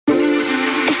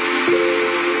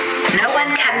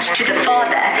one comes to the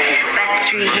Father but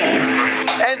through him.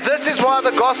 And this is why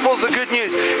the gospel is the good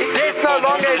news. Death no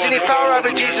longer has any power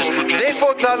over Jesus.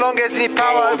 Therefore, it no longer has any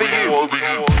power over you.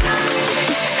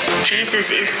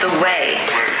 Jesus is the way,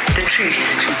 the truth,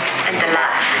 and the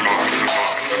life.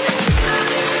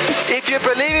 If you're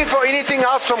believing for anything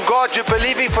else from God, you're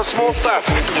believing for small stuff.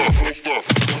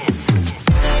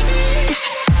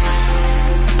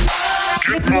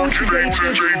 Get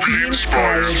motivated, be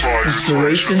inspired.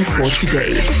 Inspiration for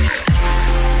today.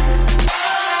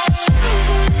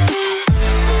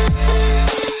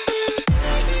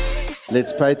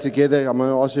 Let's pray together. I'm going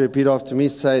to ask you to repeat after me.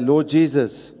 Say, Lord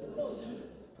Jesus,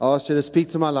 I ask you to speak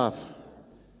to my life.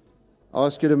 I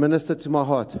ask you to minister to my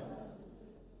heart.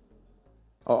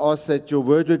 I ask that your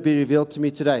word would be revealed to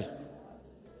me today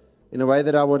in a way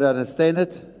that I would understand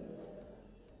it,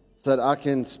 so that I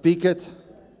can speak it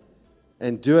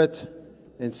and do it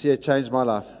and see it change my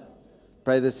life.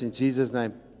 Pray this in Jesus'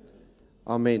 name.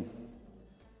 Amen.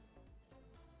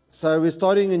 So we're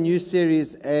starting a new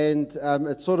series, and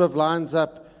it sort of lines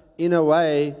up in a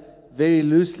way very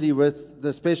loosely with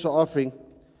the special offering.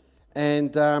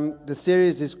 And the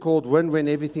series is called Win When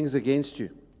Everything's Against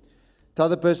You. Tell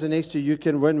the person next to you, you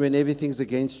can win when everything's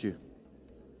against you.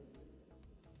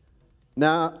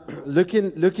 Now,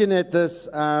 looking at this,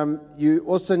 you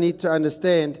also need to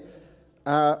understand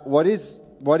what is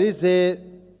there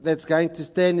that's going to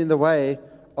stand in the way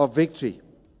of victory.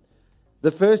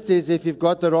 The first is if you've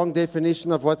got the wrong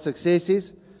definition of what success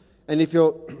is, and if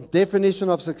your definition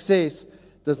of success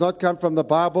does not come from the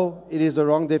Bible, it is a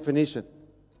wrong definition.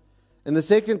 And the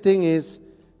second thing is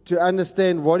to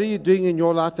understand what are you doing in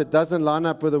your life that doesn't line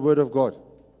up with the Word of God.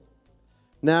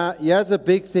 Now, here's a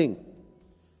big thing.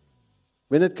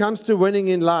 When it comes to winning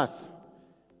in life,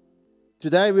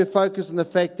 today we're focused on the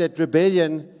fact that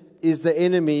rebellion is the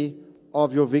enemy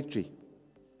of your victory.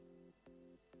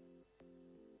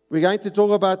 We're going to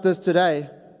talk about this today,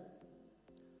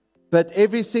 but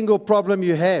every single problem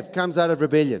you have comes out of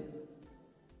rebellion.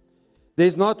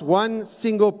 There's not one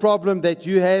single problem that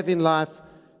you have in life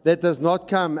that does not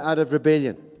come out of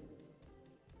rebellion.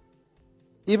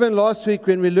 Even last week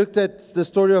when we looked at the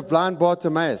story of blind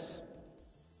Bartimaeus,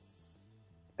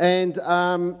 and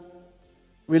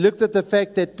we looked at the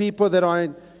fact that people that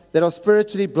are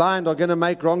spiritually blind are going to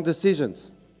make wrong decisions.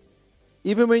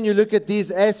 Even when you look at these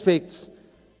aspects,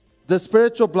 the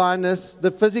spiritual blindness,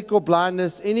 the physical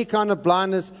blindness, any kind of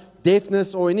blindness,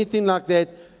 deafness, or anything like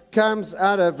that comes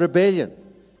out of rebellion.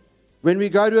 When we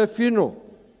go to a funeral,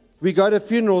 we go to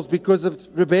funerals because of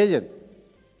rebellion.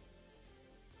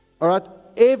 All right?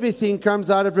 Everything comes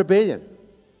out of rebellion.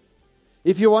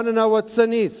 If you want to know what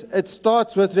sin is, it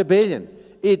starts with rebellion.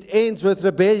 It ends with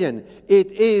rebellion.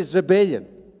 It is rebellion.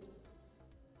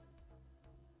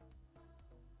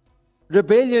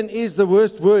 Rebellion is the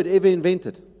worst word ever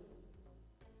invented.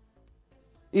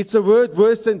 It's a word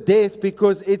worse than death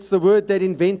because it's the word that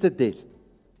invented death.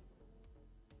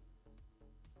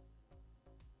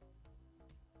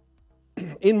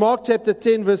 In Mark chapter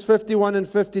 10, verse 51 and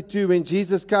 52, when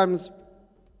Jesus comes,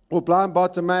 or blind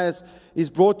Bartimaeus is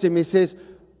brought to him, he says,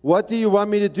 "What do you want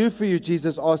me to do for you?"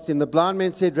 Jesus asked him. The blind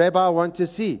man said, "Rabbi, I want to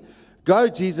see." "Go,"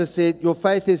 Jesus said, "your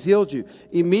faith has healed you."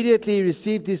 Immediately he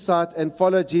received his sight and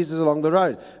followed Jesus along the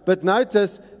road. But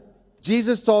notice,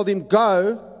 Jesus told him,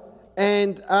 "Go,"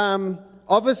 and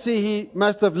obviously he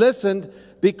must have listened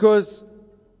because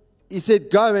he said,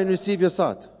 "Go and receive your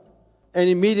sight." And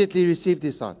immediately received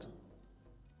his sight.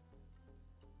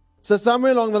 So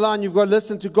somewhere along the line, you've got to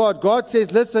listen to God. God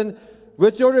says, listen,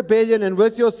 with your rebellion and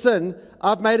with your sin,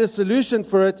 I've made a solution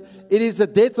for it. It is the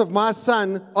death of my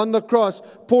son on the cross,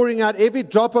 pouring out every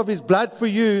drop of his blood for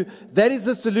you. That is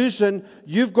the solution.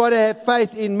 You've got to have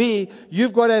faith in me.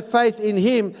 You've got to have faith in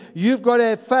him. You've got to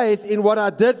have faith in what I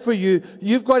did for you.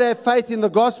 You've got to have faith in the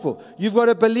gospel. You've got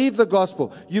to believe the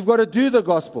gospel. You've got to do the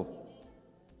gospel.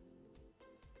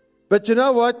 But you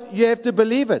know what? You have to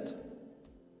believe it.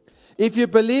 If you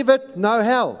believe it, no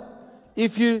hell.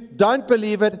 If you don't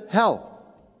believe it, hell.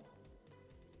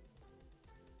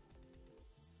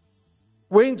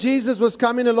 When Jesus was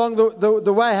coming along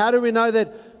the way, how do we know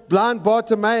that blind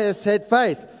Bartimaeus had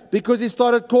faith? Because he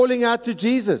started calling out to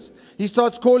Jesus. He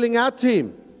starts calling out to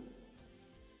him.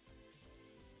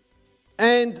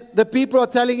 And the people are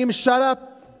telling him, "Shut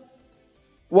up.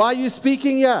 Why are you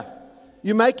speaking here?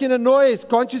 You're making a noise.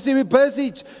 Can't you see we're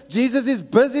busy? Jesus is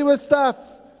busy with stuff."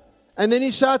 And then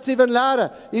he shouts even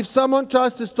louder. If someone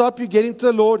tries to stop you getting to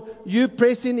the Lord, you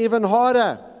press in even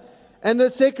harder. And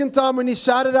the second time when he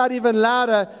shouted out even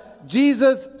louder,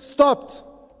 Jesus stopped.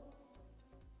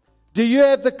 Do you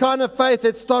have the kind of faith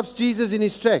that stops Jesus in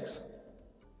his tracks?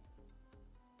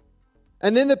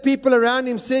 And then the people around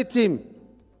him said to him,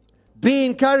 be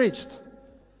encouraged.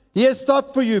 He has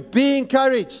stopped for you. Be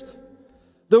encouraged.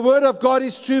 The word of God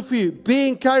is true for you. Be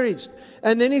encouraged.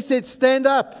 And then he said, stand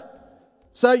up.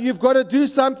 So you've got to do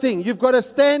something. You've got to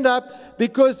stand up,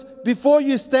 because before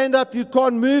you stand up, you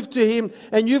can't move to him.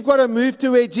 And you've got to move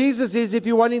to where Jesus is if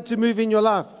you want him to move in your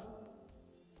life.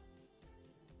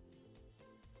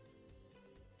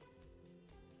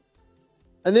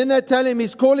 And then they tell him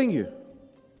he's calling you.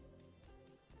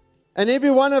 And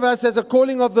every one of us has a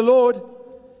calling of the Lord.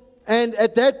 And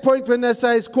at that point when they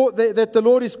say that the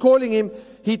Lord is calling him,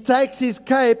 he takes his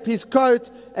cape, his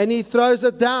coat, and he throws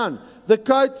it down. The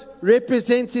coat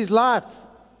represents his life,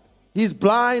 his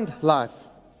blind life.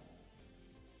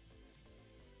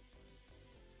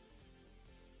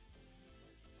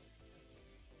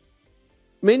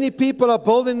 Many people are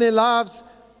building their lives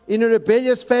in a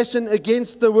rebellious fashion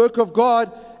against the work of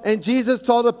God. And Jesus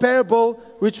told a parable,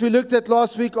 which we looked at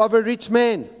last week, of a rich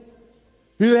man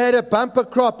who had a bumper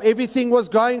crop. Everything was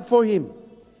going for him.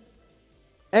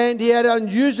 And he had an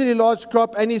unusually large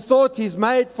crop, and he thought he's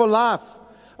made for life.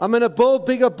 I'm going to build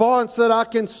bigger barns so that I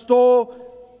can store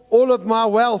all of my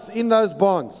wealth in those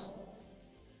barns.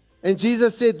 And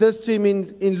Jesus said this to him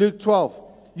in Luke 12.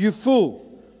 You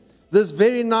fool, this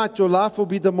very night your life will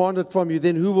be demanded from you.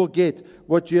 Then who will get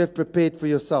what you have prepared for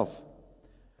yourself?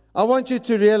 I want you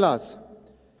to realize,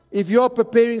 if you're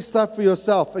preparing stuff for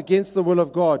yourself against the will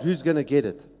of God, who's going to get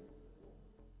it?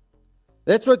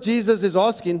 That's what Jesus is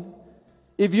asking.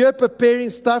 If you're preparing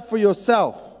stuff for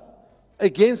yourself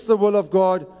against the will of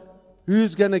God,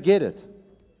 who's going to get it?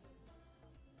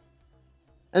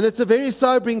 And it's a very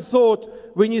sobering thought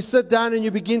when you sit down and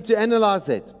you begin to analyze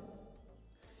that.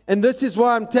 And this is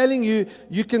why I'm telling you,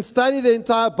 you can study the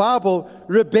entire Bible.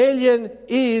 Rebellion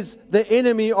is the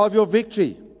enemy of your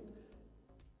victory.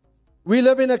 We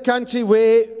live in a country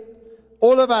where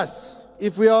all of us,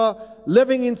 if we are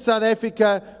living in South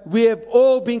Africa, we have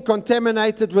all been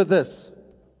contaminated with this.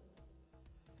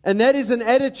 And that is an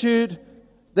attitude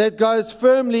that goes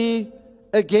firmly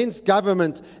against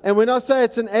government. And when I say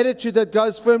it's an attitude that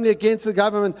goes firmly against the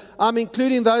government, I'm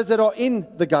including those that are in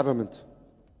the government.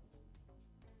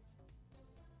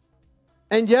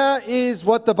 And here is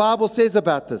what the Bible says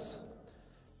about this.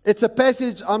 It's a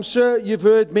passage I'm sure you've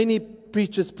heard many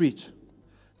preachers preach.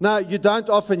 Now, you don't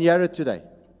often hear it today.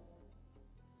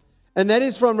 And that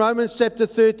is from Romans chapter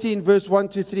 13, verse 1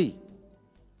 to 3.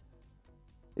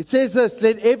 It says this,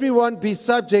 let everyone be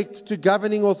subject to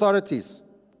governing authorities.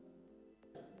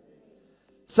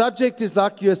 Subject is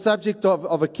like you're a subject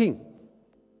of a king.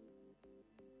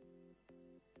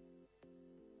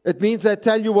 It means they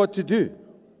tell you what to do.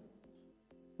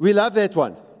 We love that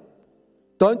one.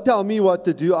 Don't tell me what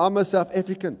to do. I'm a South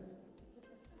African.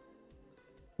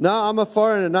 No, I'm a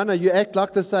foreigner. No, you act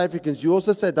like the South Africans. You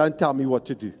also say, don't tell me what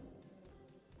to do.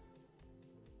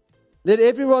 Let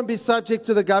everyone be subject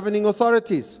to the governing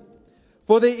authorities.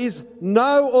 For there is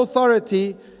no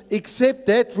authority except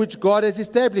that which God has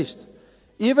established.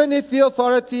 Even if the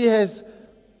authority has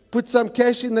put some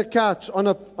cash in the couch on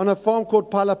a farm called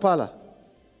Pala Pala.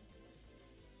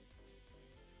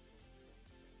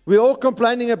 We're all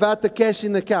complaining about the cash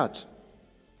in the couch.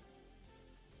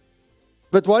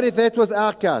 But what if that was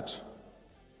our couch?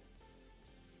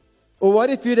 Or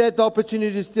what if you'd had the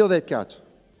opportunity to steal that couch?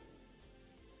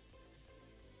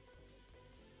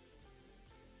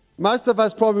 Most of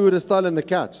us probably would have stolen the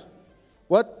couch.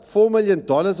 What, $4 million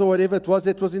or whatever it was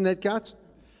that was in that couch?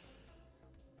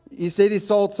 He said he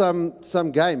sold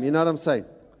some game, you know what I'm saying?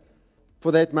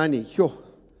 For that money. Yo,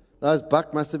 those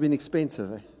bucks must have been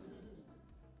expensive. Eh?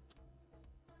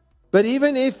 But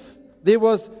even if there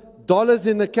was dollars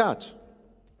in the couch,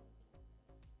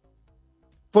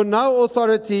 for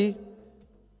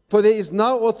there is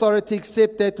no authority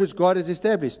except that which God has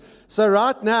established. So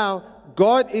right now,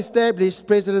 God established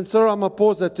President Cyril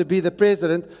Ramaphosa to be the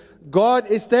president.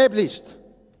 God established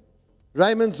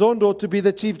Raymond Zondo to be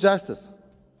the Chief Justice.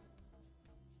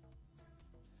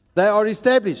 They are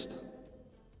established.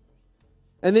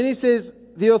 And then he says,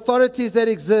 the authorities that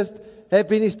exist have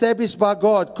been established by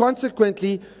God.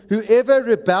 Consequently, whoever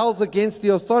rebels against the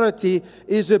authority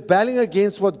is rebelling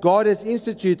against what God has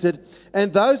instituted,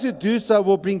 and those who do so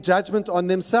will bring judgment on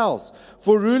themselves.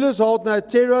 For rulers hold no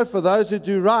terror for those who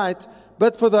do right,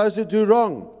 but for those who do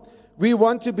wrong. We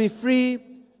want to be free.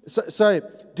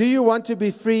 Do you want to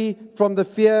be free from the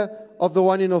fear of the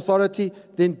one in authority?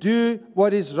 Then do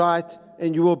what is right,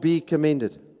 and you will be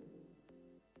commended.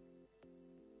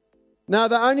 Now,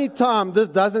 the only time this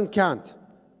doesn't count,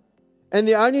 and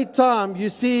the only time you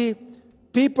see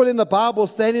people in the Bible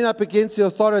standing up against the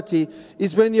authority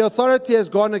is when the authority has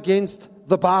gone against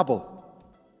the Bible.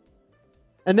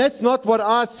 And that's not what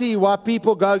I see why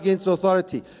people go against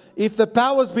authority. If the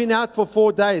power's been out for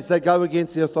 4 days, they go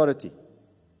against the authority.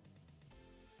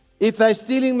 If they're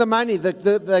stealing the money,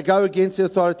 they go against the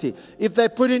authority. If they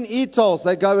put in e-tolls,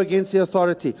 they go against the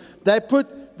authority. They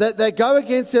go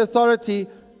against the authority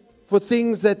for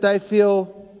things that they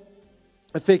feel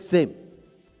affects them,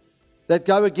 that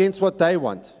go against what they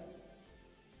want.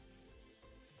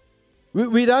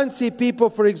 We don't see people,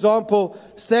 for example,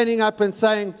 standing up and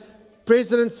saying,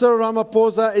 President Cyril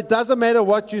Ramaphosa, it doesn't matter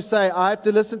what you say. I have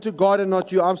to listen to God and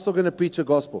not you. I'm still going to preach the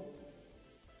gospel.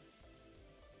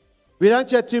 We don't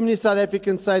hear too many South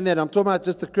Africans saying that. I'm talking about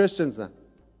just the Christians now.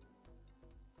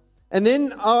 And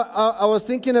then I was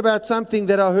thinking about something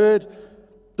that I heard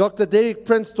Dr. Derek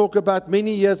Prince talk about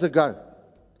many years ago.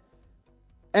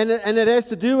 And it has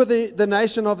to do with the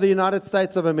nation of the United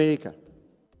States of America.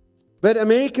 But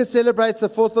America celebrates the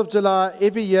 4th of July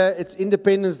every year. It's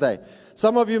Independence Day.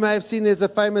 Some of you may have seen there's a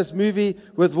famous movie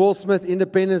with Will Smith,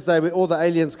 Independence Day, where all the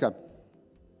aliens come.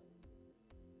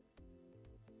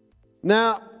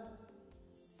 Now,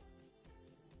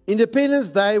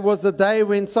 Independence Day was the day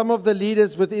when some of the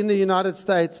leaders within the United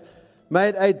States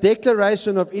made a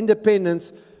declaration of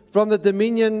independence from the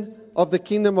dominion of the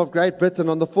Kingdom of Great Britain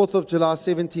on the 4th of July,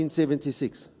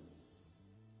 1776.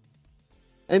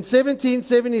 And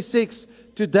 1776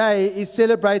 today is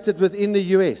celebrated within the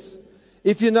US.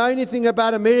 If you know anything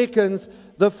about Americans,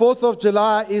 the 4th of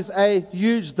July is a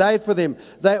huge day for them.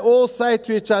 They all say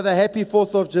to each other, Happy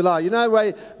 4th of July. You know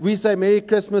why we say Merry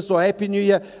Christmas or Happy New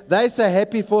Year? They say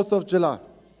Happy 4th of July.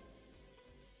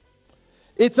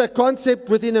 It's a concept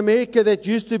within America that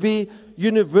used to be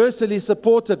universally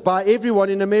supported by everyone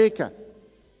in America.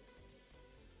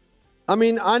 I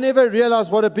mean, I never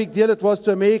realized what a big deal it was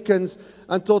to Americans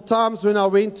until times when I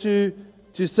went to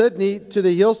Sydney to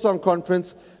the Hillsong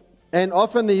Conference. And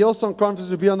often the Hillsong Conference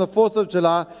would be on the 4th of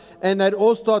July, and they'd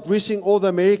all start wishing all the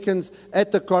Americans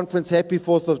at the conference Happy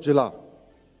 4th of July.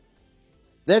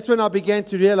 That's when I began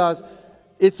to realize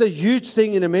it's a huge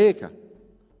thing in America.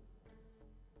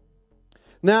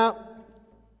 Now,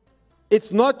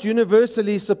 it's not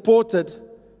universally supported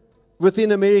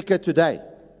within America today.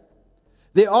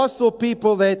 There are still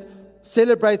people that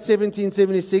celebrate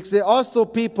 1776. There are still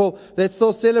people that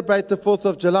still celebrate the 4th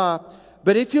of July.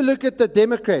 But if you look at the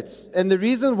Democrats, and the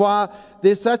reason why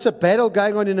there's such a battle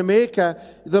going on in America,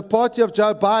 the party of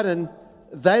Joe Biden,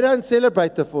 they don't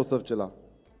celebrate the 4th of July.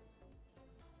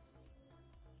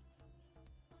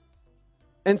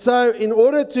 And so in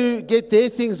order to get their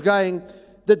things going,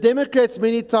 the Democrats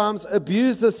many times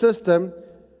abuse the system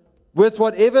with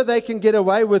whatever they can get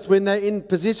away with when they're in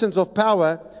positions of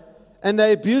power, and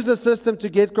they abuse the system to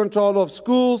get control of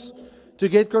schools, to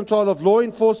get control of law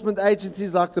enforcement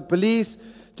agencies like the police,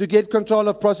 to get control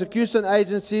of prosecution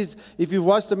agencies. If you've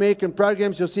watched American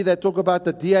programs, you'll see they talk about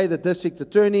the DA, the district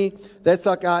attorney. That's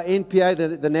like our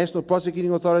NPA, the National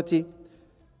Prosecuting Authority.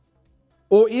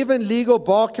 Or even legal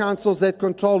bar councils that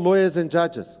control lawyers and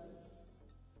judges.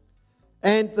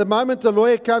 And the moment a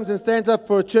lawyer comes and stands up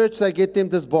for a church, they get them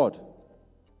disbarred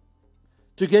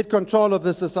to get control of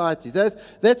the society.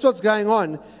 That's what's going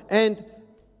on. And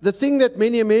the thing that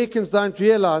many Americans don't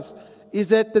realize is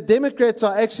that the Democrats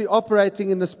are actually operating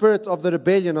in the spirit of the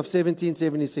rebellion of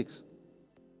 1776.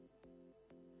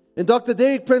 And Dr.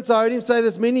 Derek Prince, I heard him say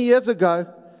this many years ago,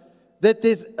 that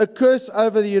there's a curse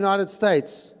over the United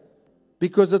States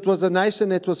because it was a nation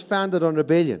that was founded on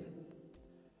rebellion.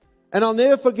 And I'll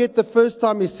never forget the first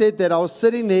time he said that. I was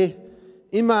sitting there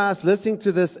in my house listening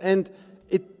to this, and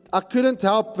I couldn't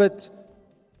help but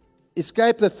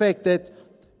escape the fact that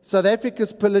South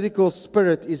Africa's political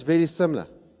spirit is very similar.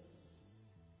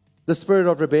 The spirit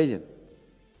of rebellion.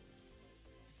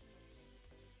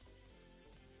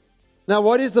 Now,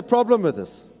 what is the problem with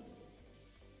this?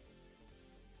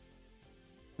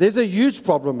 There's a huge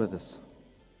problem with this.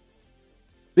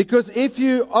 Because if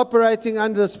you're operating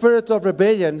under the spirit of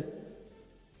rebellion,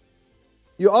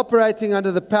 you're operating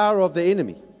under the power of the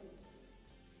enemy.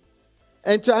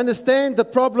 And to understand the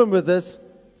problem with this,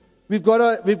 we've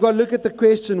got to look at the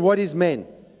question, what is man?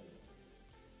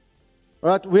 All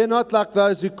right, we're not like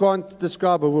those who can't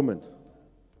describe a woman.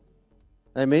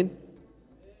 Amen?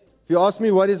 If you ask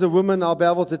me what is a woman, I'll be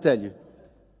able to tell you.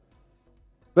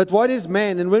 But what is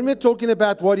man? And when we're talking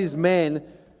about what is man,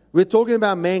 we're talking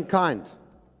about mankind.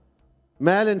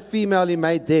 Male and female, he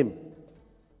made them.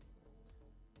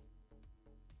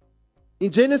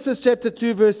 In Genesis chapter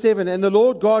 2, verse 7, and the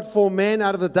Lord God formed man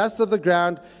out of the dust of the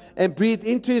ground and breathed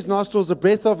into his nostrils the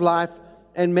breath of life,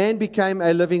 and man became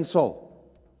a living soul.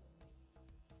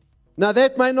 Now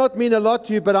that may not mean a lot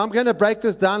to you, but I'm going to break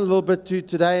this down a little bit to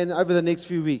today and over the next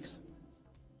few weeks.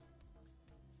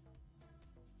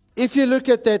 if you look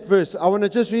at that verse, I want to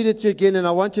just read it to you again, and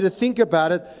I want you to think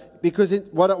about it, because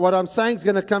what I'm saying is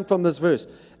going to come from this verse.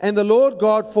 And the Lord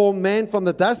God formed man from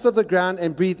the dust of the ground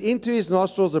and breathed into his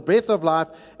nostrils the breath of life,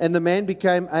 and the man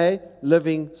became a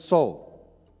living soul.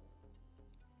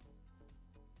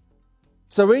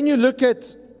 So when you look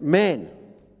at man,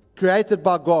 created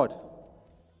by God,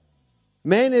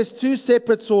 man has two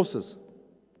separate sources.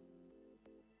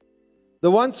 The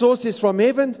one source is from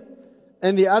heaven,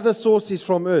 and the other source is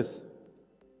from earth.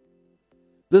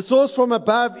 The source from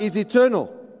above is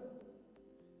eternal.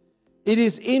 It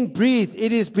is inbreathed.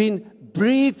 It has been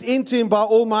breathed into him by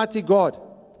Almighty God.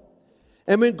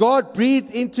 And when God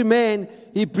breathed into man,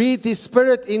 he breathed his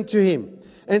spirit into him.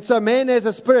 And so man has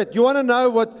a spirit. You want to know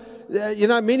what,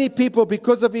 many people,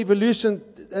 because of evolution,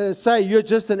 say you're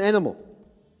just an animal.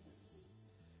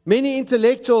 Many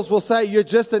intellectuals will say you're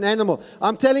just an animal.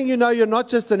 I'm telling you, no, you're not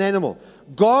just an animal.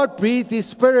 God breathed his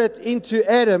spirit into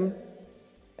Adam,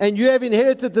 and you have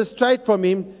inherited this trait from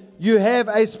him. You have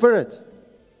a spirit.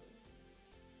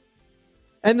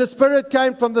 And the spirit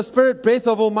came from the spirit breath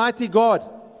of Almighty God.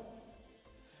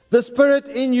 The spirit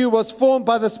in you was formed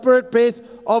by the spirit breath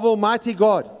of Almighty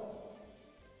God.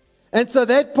 And so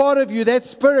that part of you, that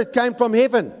spirit, came from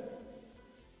heaven.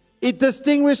 It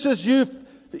distinguishes you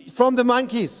from the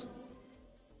monkeys.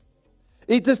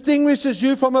 It distinguishes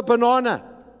you from a banana.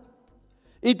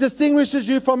 It distinguishes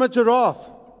you from a giraffe.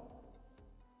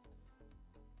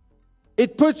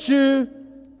 It puts you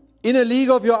in a league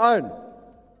of your own.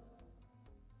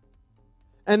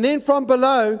 And then from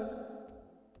below,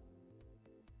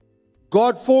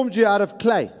 God formed you out of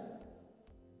clay,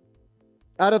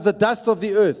 out of the dust of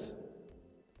the earth.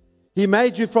 He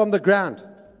made you from the ground.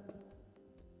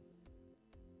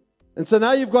 And so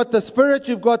now you've got the spirit,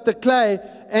 you've got the clay,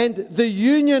 and the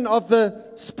union of the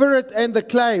spirit and the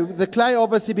clay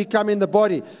obviously becoming the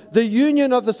body. The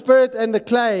union of the spirit and the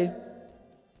clay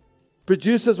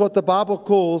produces what the Bible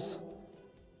calls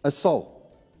a soul.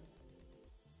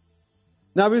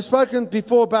 Now, we've spoken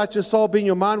before about your soul being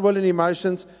your mind, will, and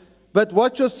emotions, but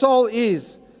what your soul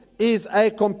is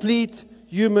a complete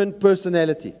human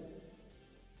personality.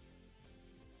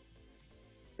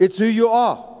 It's who you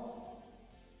are.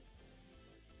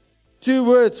 Two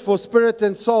words for spirit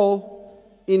and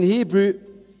soul in Hebrew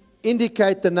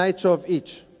indicate the nature of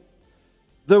each.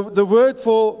 The word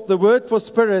for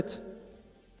spirit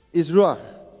is ruach.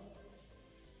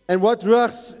 And what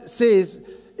ruach says,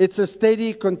 it's a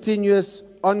steady, continuous,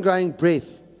 ongoing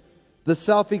breath, the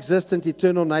self-existent,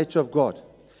 eternal nature of God.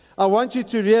 I want you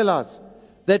to realize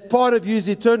that part of you is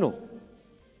eternal.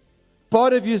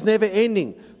 Part of you is never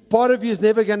ending. Part of you is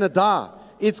never going to die.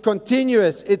 It's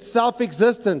continuous, it's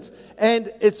self-existent,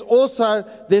 and it's also,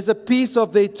 there's a piece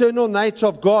of the eternal nature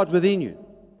of God within you.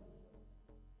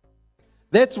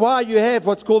 That's why you have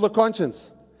what's called a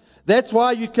conscience. That's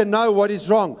why you can know what is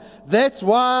wrong. That's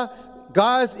why,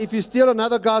 guys, if you steal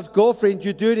another guy's girlfriend,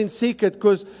 you do it in secret,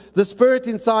 because the spirit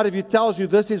inside of you tells you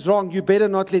this is wrong. You better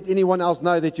not let anyone else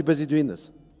know that you're busy doing this.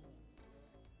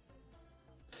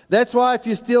 That's why if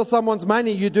you steal someone's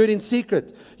money, you do it in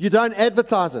secret. You don't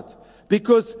advertise it,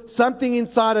 because something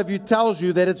inside of you tells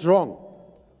you that it's wrong.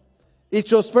 It's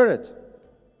your spirit.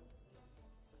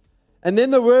 And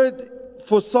then the word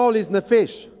for soul is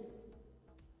nephesh.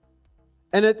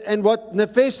 And what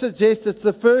nephesh suggests, it's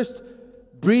the first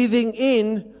breathing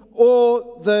in,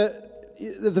 or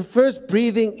the first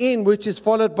breathing in, which is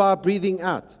followed by breathing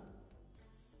out.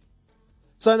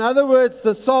 So in other words,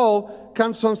 the soul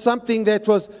comes from something that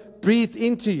was breathed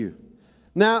into you.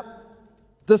 Now,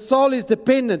 the soul is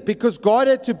dependent, because God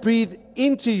had to breathe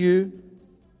into you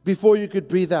before you could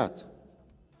breathe out.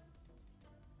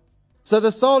 So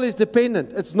the soul is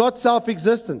dependent. It's not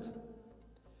self-existent.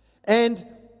 And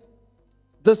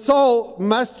the soul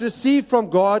must receive from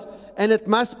God, and it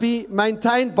must be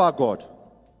maintained by God,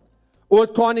 or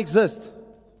it can't exist.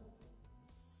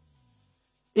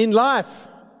 In life,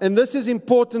 and this is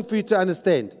important for you to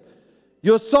understand,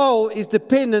 your soul is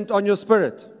dependent on your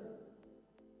spirit.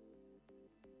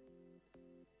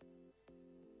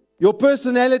 Your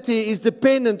personality is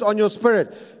dependent on your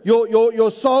spirit.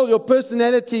 Your soul, your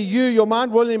personality, your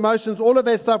mind, will, and emotions, all of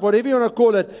that stuff, whatever you want to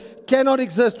call it, cannot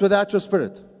exist without your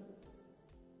spirit.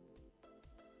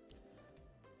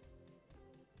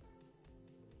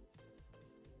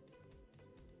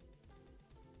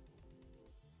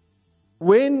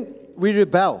 When we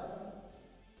rebel,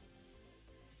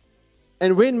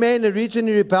 and when man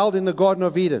originally rebelled in the Garden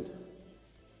of Eden,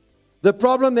 the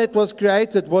problem that was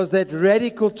created was that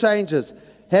radical changes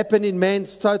happen in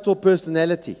man's total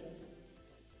personality.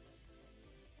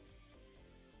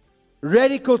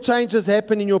 Radical changes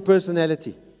happen in your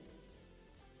personality.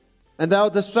 And they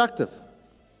are destructive.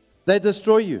 They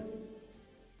destroy you.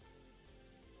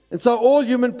 And so all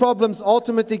human problems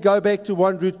ultimately go back to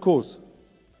one root cause: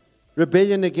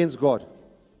 rebellion against God.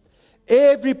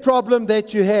 Every problem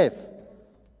that you have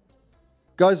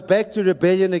goes back to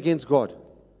rebellion against God.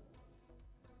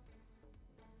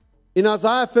 In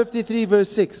Isaiah 53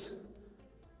 verse 6,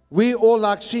 we all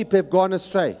like sheep have gone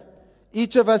astray.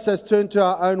 Each of us has turned to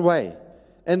our own way,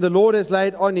 and the Lord has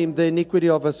laid on him the iniquity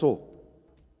of us all.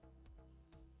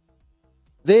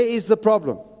 There is the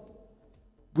problem.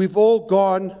 We've all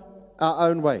gone our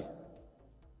own way.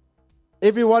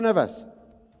 Every one of us.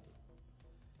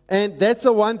 And that's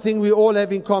the one thing we all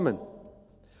have in common.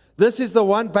 This is the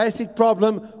one basic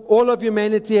problem all of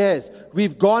humanity has.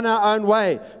 We've gone our own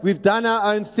way. We've done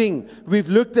our own thing. We've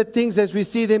looked at things as we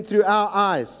see them through our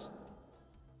eyes.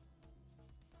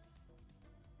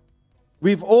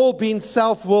 We've all been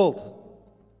self-willed.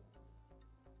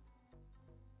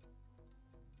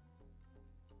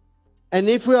 And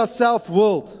if we are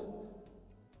self-willed,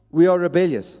 we are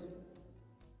rebellious.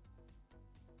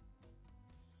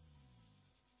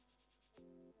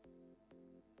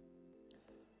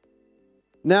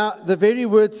 Now, the very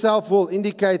word self-will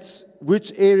indicates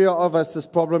which area of us this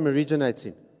problem originates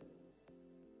in.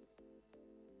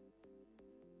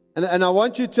 And I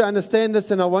want you to understand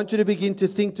this, and I want you to begin to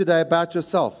think today about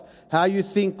yourself, how you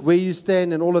think, where you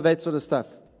stand, and all of that sort of stuff.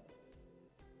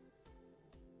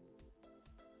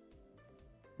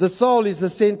 The soul is the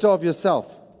center of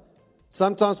yourself.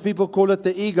 Sometimes people call it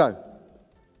the ego.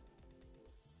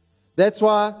 That's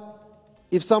why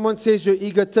if someone says you're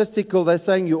egotistical, they're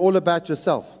saying you're all about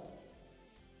yourself.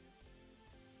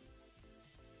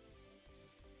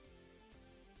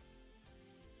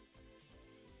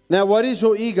 Now, what is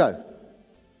your ego?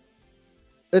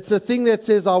 It's a thing that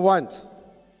says I want.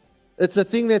 It's a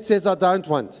thing that says I don't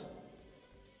want.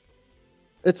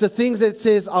 It's a thing that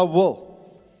says I will.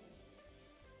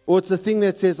 Or it's a thing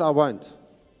that says I won't.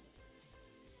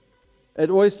 It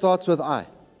always starts with I.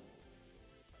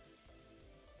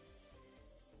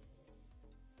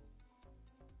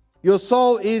 Your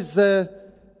soul is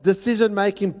the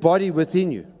decision-making body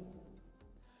within you.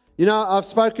 You know, I've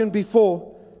spoken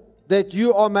before that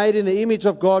you are made in the image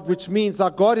of God, which means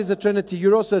like God is a Trinity,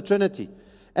 you're also a Trinity.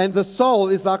 And the soul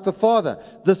is like the Father.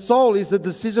 The soul is the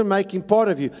decision-making part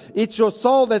of you. It's your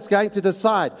soul that's going to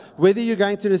decide whether you're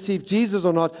going to receive Jesus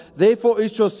or not. Therefore,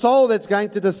 it's your soul that's going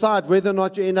to decide whether or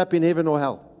not you end up in heaven or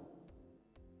hell.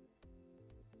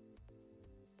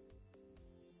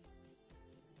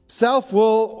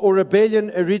 Self-will or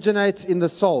rebellion originates in the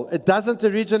soul. It doesn't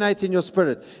originate in your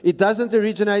spirit. It doesn't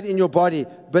originate in your body,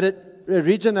 but it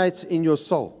originates in your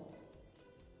soul.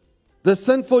 The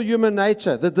sinful human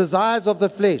nature, the desires of the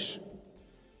flesh,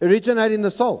 originate in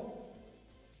the soul.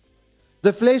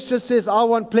 The flesh just says, I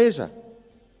want pleasure.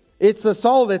 It's the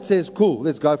soul that says, cool,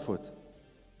 let's go for it.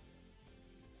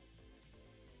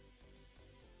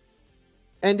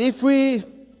 And if we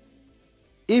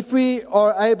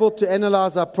are able to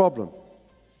analyze our problem,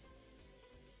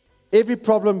 every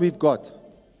problem we've got,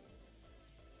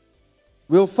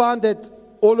 we'll find that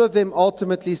all of them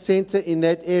ultimately center in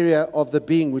that area of the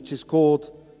being which is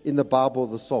called in the Bible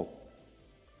the soul.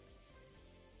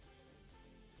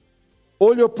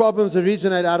 All your problems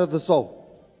originate out of the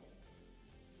soul.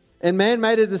 And man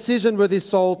made a decision with his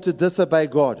soul to disobey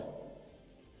God.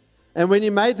 And when he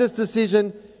made this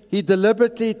decision, he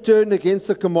deliberately turned against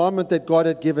the commandment that God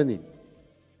had given him.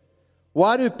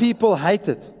 Why do people hate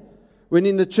it when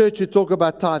in the church you talk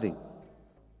about tithing?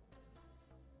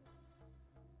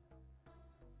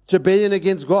 It's rebellion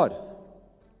against God.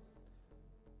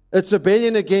 It's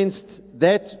rebellion against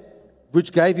that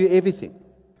which gave you everything.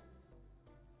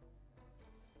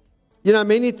 You know,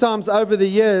 many times over the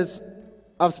years,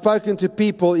 I've spoken to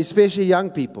people, especially young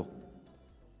people.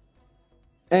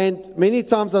 And many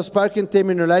times I've spoken to them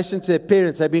in relation to their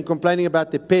parents. They've been complaining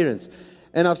about their parents.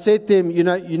 And I've said to them, you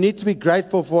know, you need to be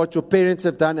grateful for what your parents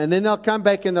have done. And then they'll come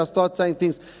back and they'll start saying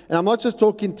things. And I'm not just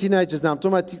talking teenagers now. I'm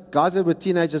talking about guys that were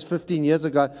teenagers 15 years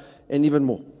ago and even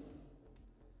more.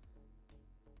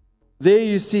 There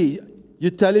you see,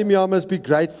 you're telling me I must be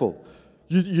grateful.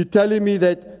 You're telling me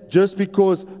that just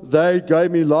because they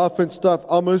gave me life and stuff,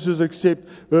 I must just accept.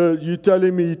 You're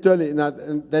telling me. Now,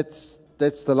 and that's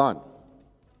the line.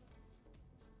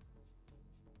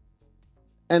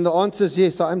 And the answer is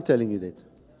yes, I am telling you that.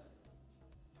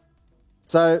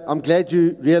 So I'm glad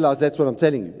you realize that's what I'm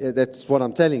telling you. That's what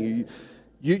I'm telling you.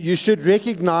 You should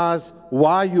recognize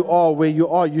why you are where you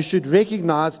are. You should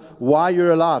recognize why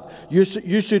you're alive. You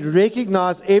should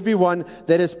recognize everyone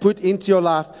that is put into your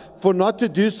life. For not to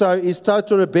do so is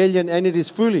total rebellion and it is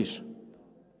foolish.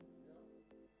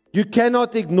 You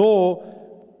cannot ignore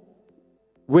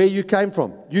where you came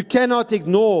from. You cannot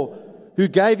ignore who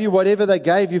gave you whatever they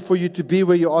gave you for you to be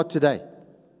where you are today.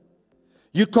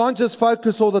 You can't just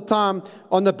focus all the time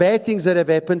on the bad things that have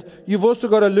happened. You've also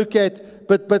got to look at,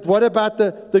 but what about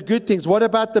the good things? What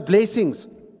about the blessings?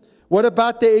 What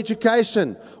about the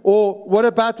education? Or what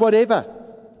about whatever?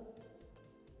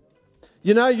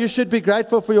 You know, you should be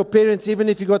grateful for your parents even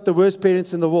if you got the worst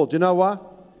parents in the world. You know why?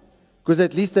 Because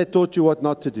at least they taught you what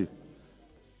not to do.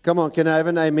 Come on, can I have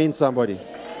an amen, somebody?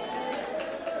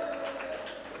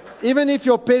 Even if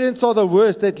your parents are the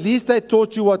worst, at least they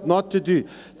taught you what not to do.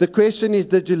 The question is,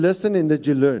 did you listen and did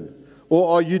you learn?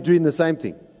 Or are you doing the same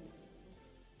thing?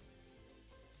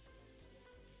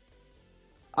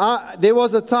 There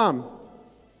was a time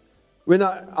when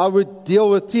I would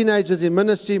deal with teenagers in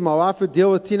ministry. My wife would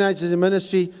deal with teenagers in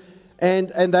ministry,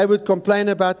 and they would complain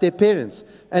about their parents.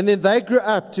 And then they grew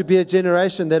up to be a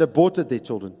generation that aborted their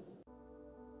children.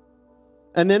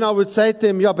 And then I would say to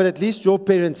them, yeah, but at least your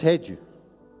parents had you.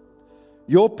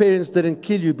 Your parents didn't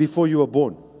kill you before you were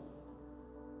born.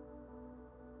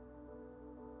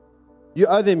 You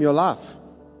owe them your life.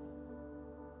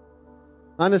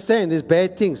 I understand there's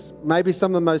bad things. Maybe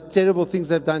some of the most terrible things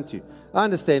they've done to you. I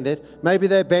understand that. Maybe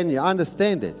they abandoned you. I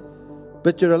understand that.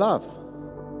 But you're alive.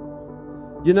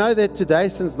 You know that today,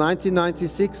 since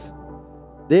 1996,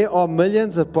 there are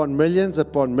millions upon millions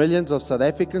upon millions of South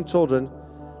African children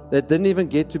that didn't even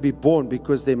get to be born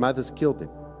because their mothers killed them.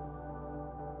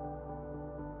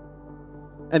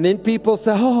 And then people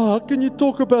say, oh, how can you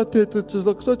talk about that? It's just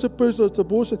like such a person, it's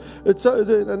abortion. It's so,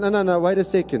 no, wait a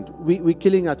second. We're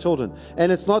killing our children.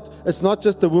 And it's not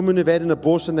just the women who've had an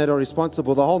abortion that are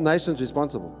responsible. The whole nation's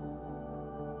responsible.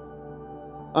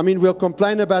 I mean, we'll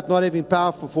complain about not having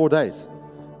power for 4 days.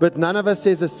 But none of us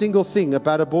says a single thing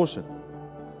about abortion.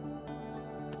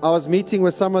 I was meeting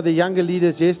with some of the younger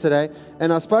leaders yesterday,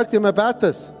 and I spoke to them about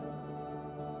this.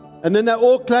 And then they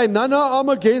all claim, no, I'm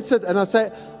against it. And I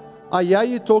say, I hear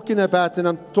you talking about, and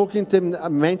I'm talking to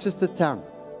them, Manchester Town.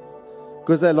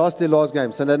 Because they lost their last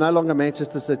game. So they're no longer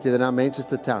Manchester City, they're now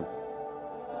Manchester Town.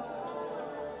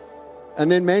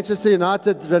 And then Manchester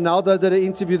United, Ronaldo did an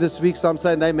interview this week, so I'm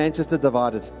saying they're Manchester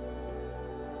divided.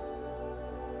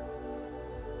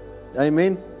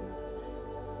 Amen.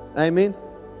 Amen.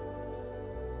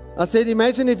 I said,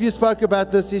 imagine if you spoke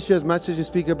about this issue as much as you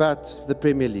speak about the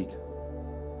Premier League.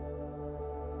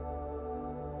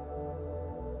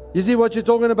 You see, what you're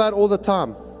talking about all the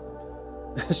time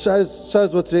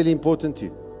shows what's really important to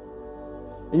you.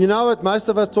 And you know what most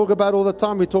of us talk about all the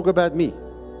time? We talk about me.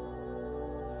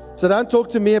 So don't talk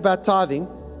to me about tithing,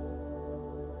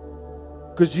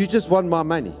 because you just want my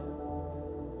money.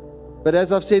 But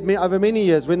as I've said over many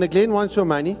years, when the Glen wants your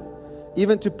money,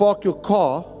 even to park your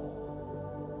car,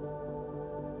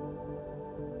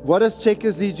 what does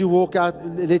Checkers let you walk out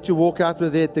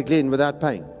with there at the Glen without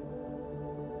paying?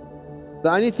 The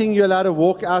only thing you're allowed to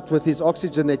walk out with is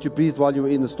oxygen that you breathed while you were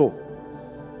in the store.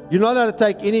 You're not allowed to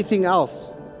take anything else.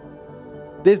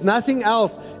 There's nothing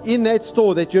else in that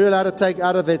store that you're allowed to take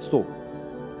out of that store.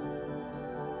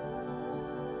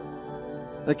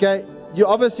 Okay? You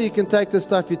obviously can take the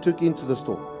stuff you took into the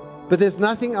store. But there's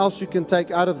nothing else you can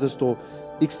take out of the store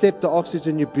except the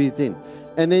oxygen you breathed in.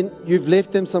 And then you've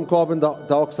left them some carbon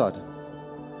dioxide.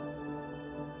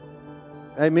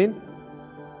 Amen?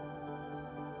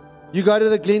 You go to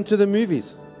the Glen to the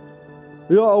movies.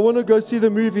 Yeah, I want to go see the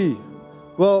movie.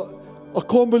 Well, I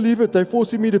can't believe it. They're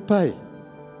forcing me to pay.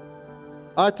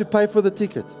 I had to pay for the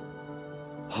ticket.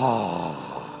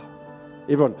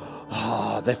 Everyone,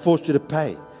 they forced you to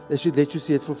pay. They should let you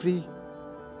see it for free.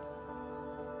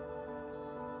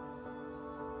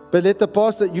 But let the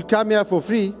pastor, you come here for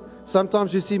free.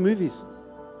 Sometimes you see movies.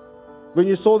 When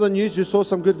you saw the news, you saw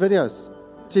some good videos.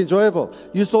 It's enjoyable.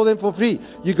 You saw them for free.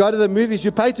 You go to the movies,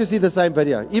 you pay to see the same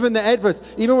video. Even the adverts,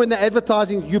 even when they're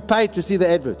advertising, you pay to see the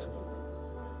advert.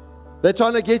 They're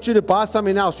trying to get you to buy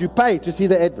something else. You pay to see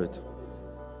the advert.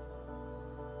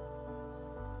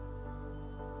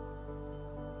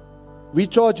 We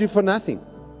charge you for nothing.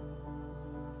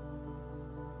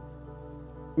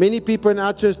 Many people in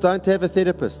our church don't have a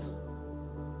therapist,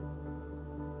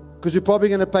 because you're probably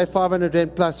going to pay 500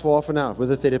 Rand plus for half an hour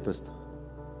with a therapist.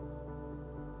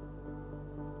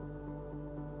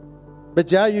 But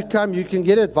yeah, you come, you can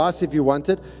get advice if you want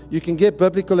it. You can get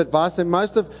biblical advice. And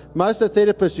most of the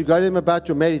therapists, you go to them about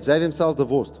your marriage, they themselves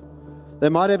divorced. They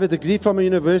might have a degree from a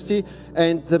university,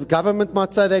 and the government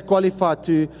might say they're qualified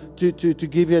to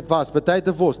give you advice, but they're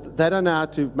divorced. They don't know how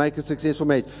to make a successful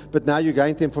marriage. But now you're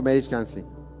going to them for marriage counseling.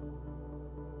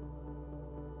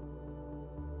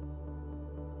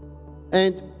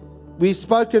 And we've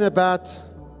spoken about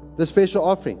the special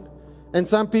offering. And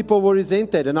some people will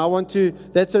resent that, and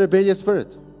that's a rebellious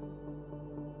spirit.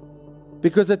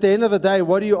 Because at the end of the day,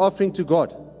 what are you offering to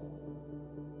God?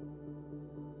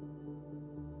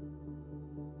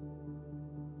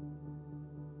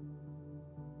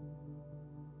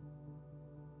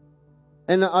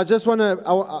 And I just want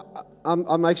to,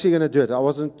 I'm actually going to do it. I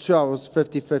wasn't sure I was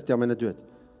 50-50. I'm going to do it.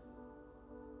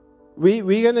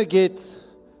 We're going to get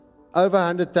over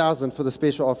 100,000 for the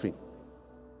special offering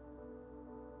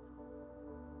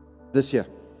this year.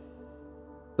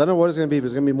 Don't know what it's going to be, but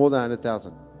it's going to be more than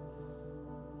 100,000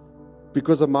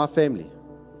 because of my family.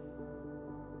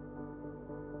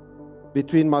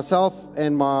 Between myself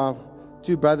and my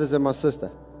 2 brothers and my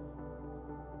sister.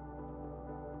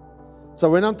 So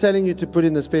when I'm telling you to put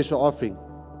in the special offering,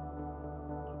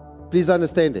 please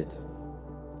understand it.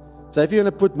 So if you're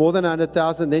going to put more than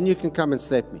 100,000, then you can come and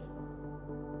slap me.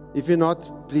 If you're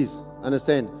not, please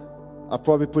understand, I've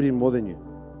probably put in more than you.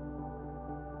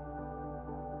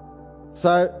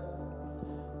 So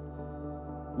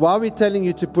why are we telling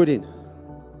you to put in?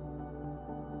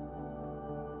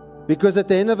 Because at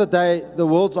the end of the day, the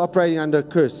world's operating under a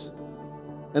curse.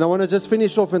 And I want to just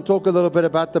finish off and talk a little bit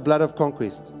about the blood of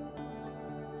conquest.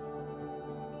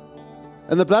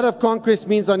 And the blood of conquest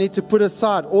means I need to put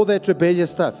aside all that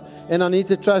rebellious stuff. And I need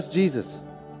to trust Jesus.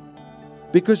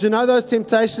 Because you know those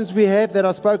temptations we have that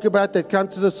I spoke about that come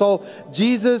to the soul?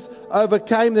 Jesus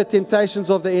overcame the temptations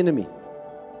of the enemy.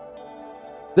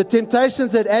 The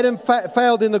temptations that Adam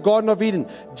failed in the Garden of Eden,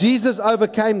 Jesus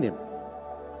overcame them.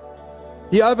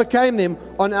 He overcame them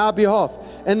on our behalf.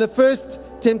 And the first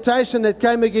temptation that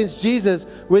came against Jesus,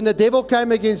 when the devil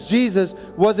came against Jesus,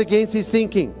 was against his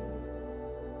thinking.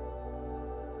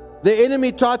 The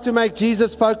enemy tried to make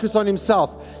Jesus focus on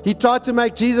himself. He tried to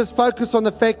make Jesus focus on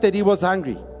the fact that he was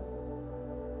hungry.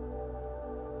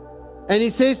 And he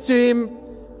says to him,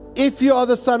 if you are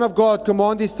the Son of God,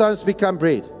 command these stones to become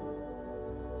bread.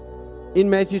 In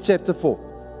Matthew chapter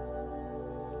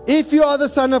 4. If you are the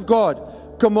Son of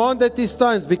God, command that these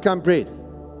stones become bread.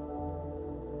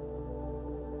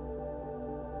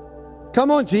 Come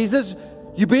on, Jesus.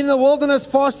 You've been in the wilderness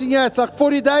fasting here. It's like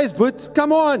 40 days, but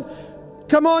come on.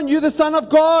 Come on, you're the Son of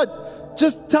God.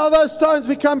 Just tell those stones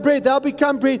become bread. They'll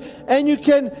become bread. And you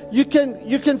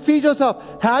can feed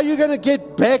yourself. How are you going to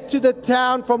get back to the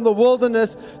town from the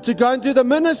wilderness to go and do the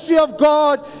ministry of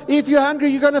God? If you're hungry,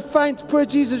 you're going to faint. Poor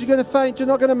Jesus, you're going to faint. You're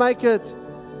not going to make it.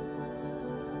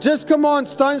 Just come on,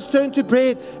 stones turn to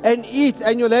bread and eat,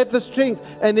 and you'll have the strength.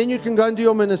 And then you can go and do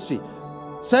your ministry.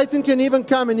 Satan can even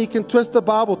come and he can twist the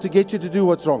Bible to get you to do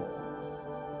what's wrong.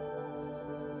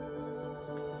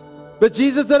 But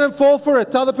Jesus didn't fall for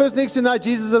it. Tell the person next to you, no,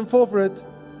 Jesus didn't fall for it.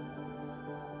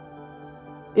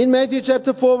 In Matthew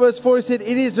chapter 4, verse 4, he said,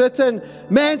 it is written,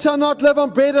 man shall not live on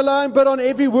bread alone, but on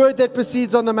every word that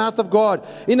proceeds on the mouth of God.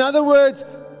 In other words,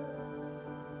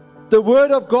 the word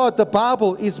of God, the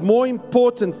Bible, is more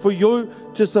important for you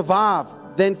to survive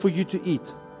than for you to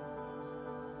eat.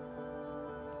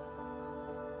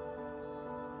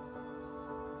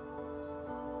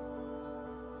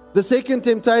 The second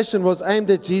temptation was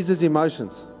aimed at Jesus'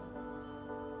 emotions.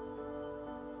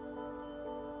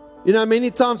 You know, many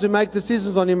times we make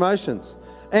decisions on emotions.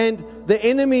 And the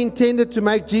enemy intended to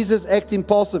make Jesus act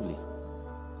impulsively.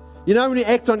 You know when you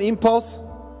act on impulse?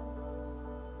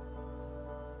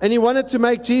 And he wanted to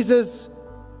make Jesus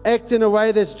act in a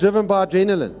way that's driven by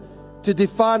adrenaline, to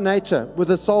defy nature with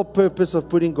the sole purpose of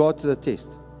putting God to the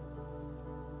test.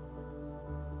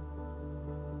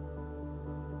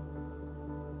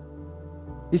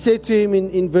 He said to him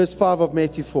in verse 5 of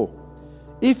Matthew 4,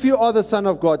 if you are the Son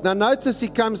of God. Now notice he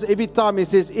comes every time he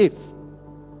says if.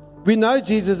 We know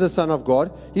Jesus is the Son of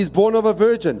God. He's born of a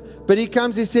virgin. But he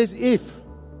comes, he says if.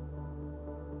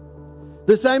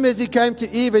 The same as he came to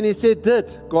Eve and he said,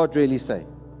 did God really say?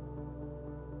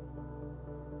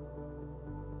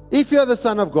 If you are the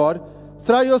Son of God,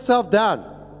 throw yourself down.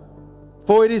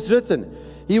 For it is written,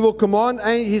 he will command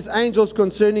his angels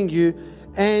concerning you,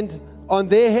 and on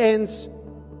their hands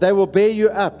they will bear you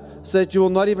up, so that you will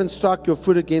not even strike your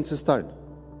foot against a stone.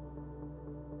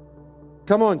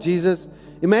 Come on, Jesus.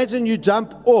 Imagine you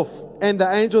jump off and the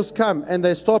angels come and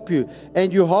they stop you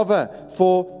and you hover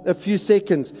for a few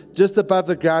seconds just above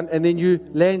the ground and then you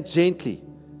land gently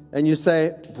and you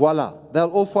say, voila, they'll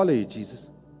all follow you,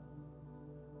 Jesus.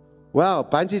 Wow,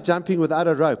 bungee jumping without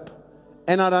a rope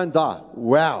and I don't die.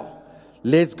 Wow,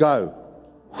 let's go.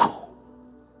 Whew.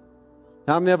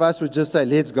 How many of us would just say,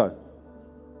 let's go?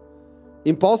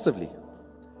 Impulsively.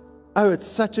 Oh, it's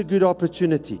such a good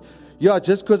opportunity. Yeah,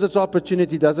 just because it's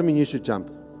opportunity doesn't mean you should jump.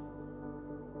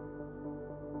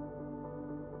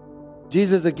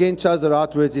 Jesus again chose the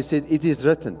right words. He said, it is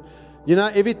written. You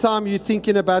know, every time you're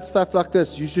thinking about stuff like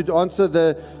this, you should answer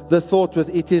the thought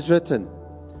with, it is written.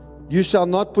 You shall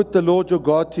not put the Lord your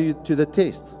God to the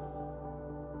test.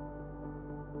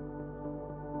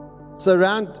 So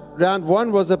round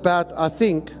one was about, I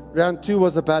think. Round two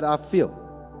was about, I feel.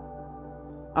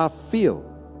 I feel.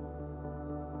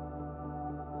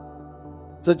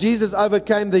 So Jesus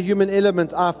overcame the human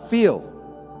element, I feel.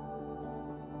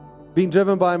 Being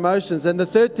driven by emotions. And the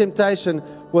third temptation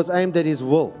was aimed at his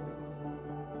will.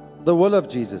 The will of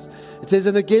Jesus. It says,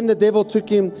 and again the devil took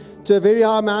him to a very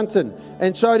high mountain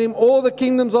and showed him all the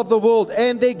kingdoms of the world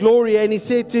and their glory. And he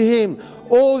said to him,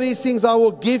 all these things I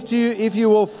will give to you if you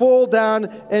will fall down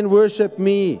and worship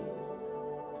me.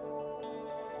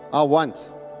 I want.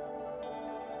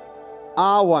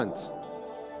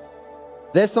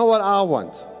 That's not what I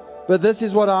want. But this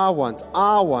is what I want.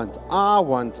 I want. I don't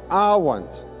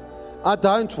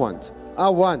want. I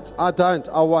want. I don't.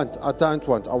 I want. I don't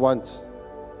want. I want.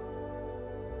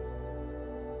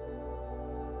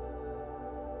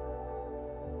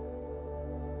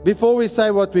 Before we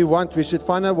say what we want, we should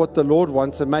find out what the Lord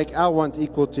wants and make our want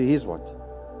equal to His want.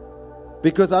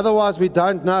 Because otherwise we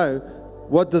don't know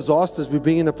what disasters we're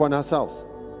bringing upon ourselves.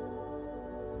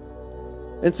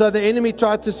 And so the enemy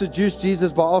tried to seduce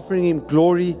Jesus by offering him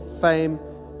glory, fame,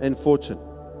 and fortune.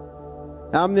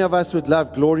 How many of us would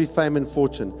love glory, fame, and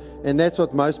fortune? And that's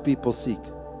what most people seek.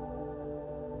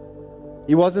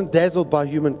 He wasn't dazzled by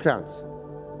human crowns.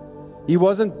 He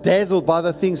wasn't dazzled by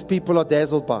the things people are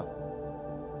dazzled by.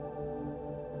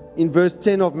 In verse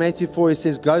 10 of Matthew 4, he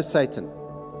says, go, Satan.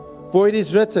 For it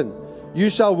is written, you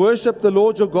shall worship the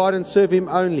Lord your God and serve him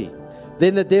only.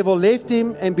 Then the devil left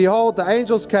him, and behold, the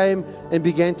angels came and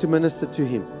began to minister to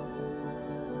him.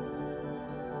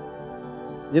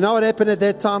 You know what happened at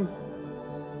that time?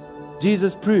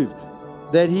 Jesus proved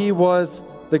that he was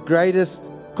the greatest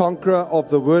conqueror of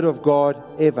the Word of God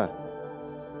ever.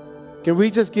 Can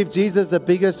we just give Jesus the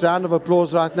biggest round of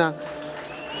applause right now?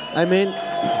 Amen.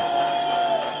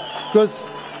 Because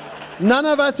none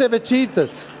of us have achieved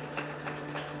this.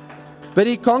 But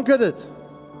he conquered it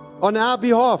on our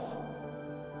behalf.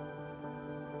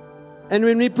 And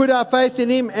when we put our faith in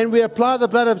him and we apply the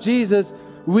blood of Jesus,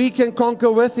 we can conquer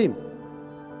with him.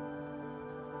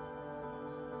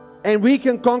 And we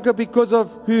can conquer because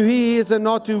of who he is and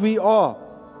not who we are.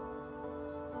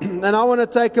 And I want to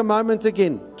take a moment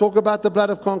again, talk about the blood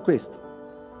of conquest.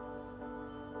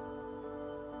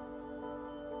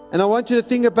 And I want you to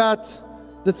think about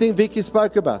the thing Vicky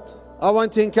spoke about. I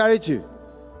want to encourage you.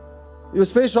 Your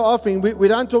special offering, we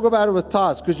don't talk about it with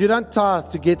tithes, because you don't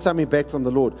tithe to get something back from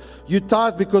the Lord. You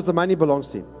tithe because the money belongs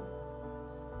to him.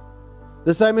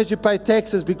 The same as you pay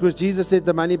taxes because Jesus said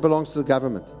the money belongs to the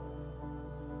government.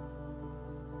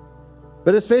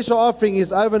 But a special offering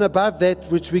is over and above that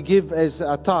which we give as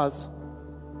our tithes.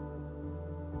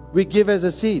 We give as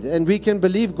a seed, and we can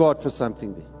believe God for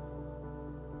something there.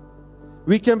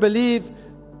 We can believe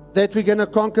that we're going to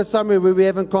conquer somewhere where we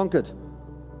haven't conquered.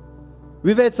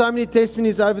 We've had so many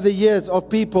testimonies over the years of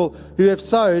people who have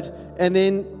sowed and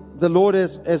then the Lord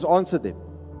has answered them.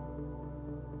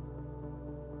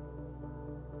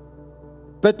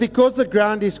 But because the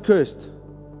ground is cursed,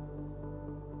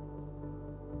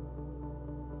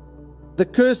 the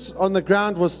curse on the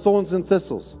ground was thorns and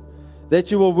thistles,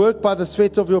 that you will work by the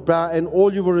sweat of your brow, and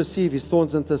all you will receive is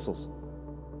thorns and thistles.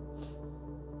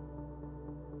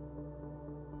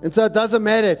 And so it doesn't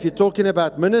matter if you're talking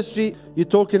about ministry, you're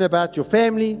talking about your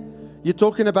family, you're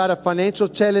talking about a financial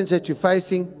challenge that you're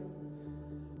facing.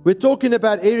 We're talking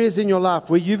about areas in your life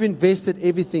where you've invested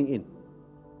everything in.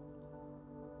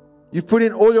 You've put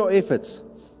in all your efforts,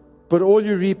 but all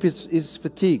you reap is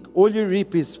fatigue. All you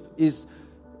reap is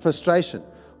frustration.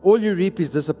 All you reap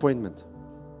is disappointment.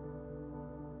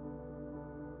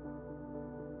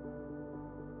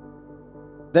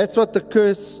 That's what the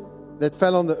curse that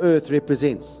fell on the earth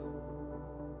represents.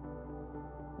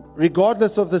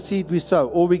 Regardless of the seed we sow,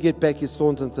 all we get back is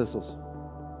thorns and thistles.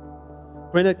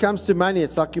 When it comes to money,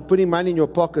 it's like you're putting money in your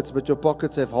pockets, but your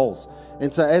pockets have holes.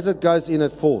 And so as it goes in,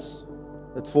 it falls.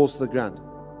 It falls to the ground.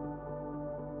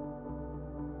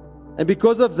 And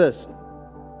because of this,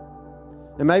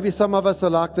 and maybe some of us are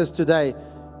like this today,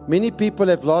 many people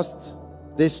have lost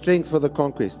their strength for the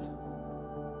conquest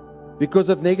because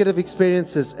of negative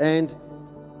experiences, and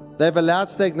they've allowed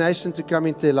stagnation to come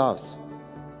into their lives.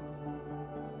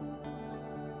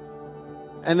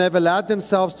 And they've allowed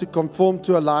themselves to conform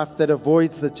to a life that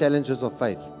avoids the challenges of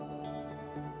faith.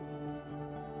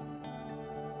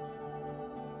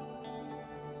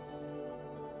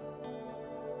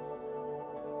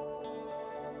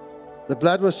 The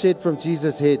blood was shed from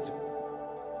Jesus' head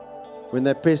when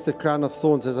they pressed the crown of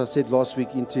thorns, as I said last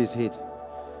week, into his head.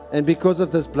 And because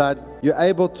of this blood, you're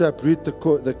able to uproot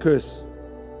the curse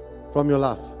from your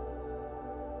life.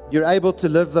 You're able to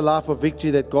live the life of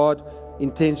victory that God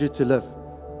intends you to live.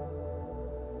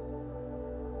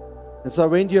 And so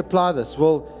when do you apply this?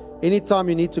 Well, anytime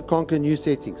you need to conquer new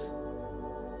settings.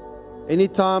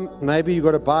 Anytime maybe you've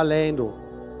got to buy land, or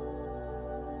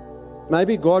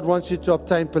maybe God wants you to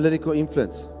obtain political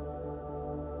influence.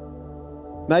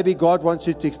 Maybe God wants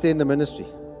you to extend the ministry,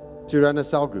 to run a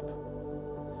cell group.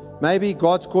 Maybe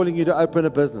God's calling you to open a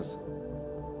business.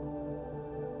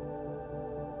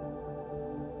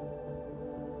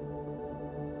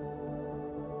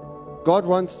 God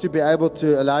wants to be able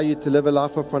to allow you to live a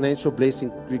life of financial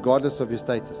blessing regardless of your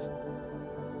status.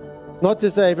 Not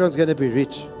to say everyone's going to be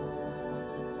rich,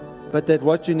 but that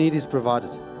what you need is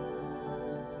provided.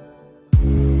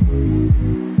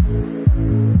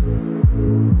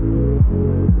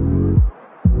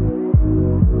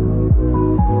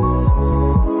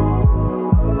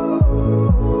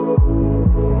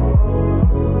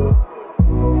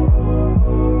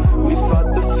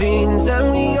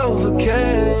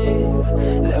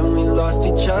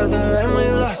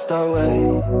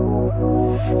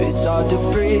 It's hard to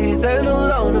breathe and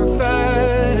alone I'm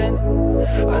fed.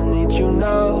 I need you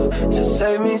now to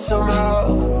save me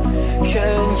somehow.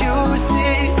 Can you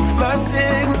see my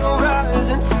signal rise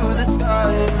into the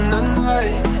sky in the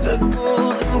night? The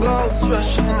ghouls and ghosts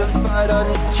rushing to fight. I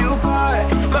need you by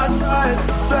my side.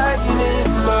 Flame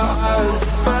in my eyes,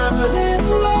 burning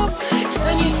low.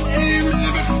 Can you see me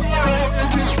before I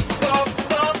do?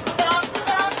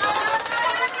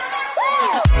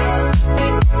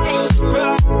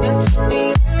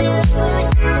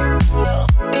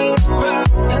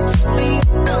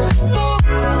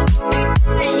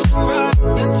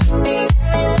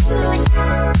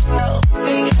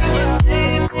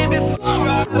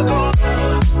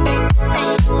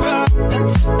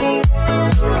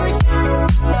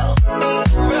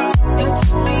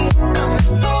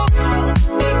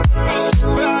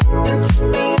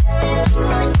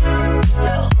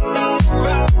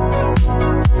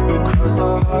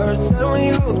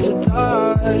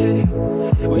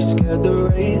 We scared the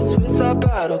race with our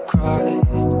battle cry.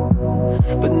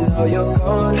 But now you're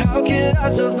gone, how can I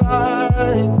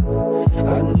survive?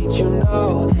 I need you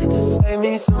now to save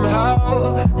me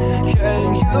somehow.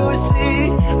 Can you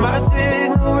see my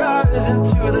signal rise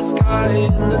into the sky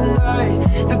in the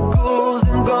night? The ghouls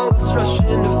and ghosts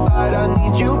rushing to fight. I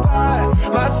need you by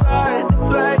my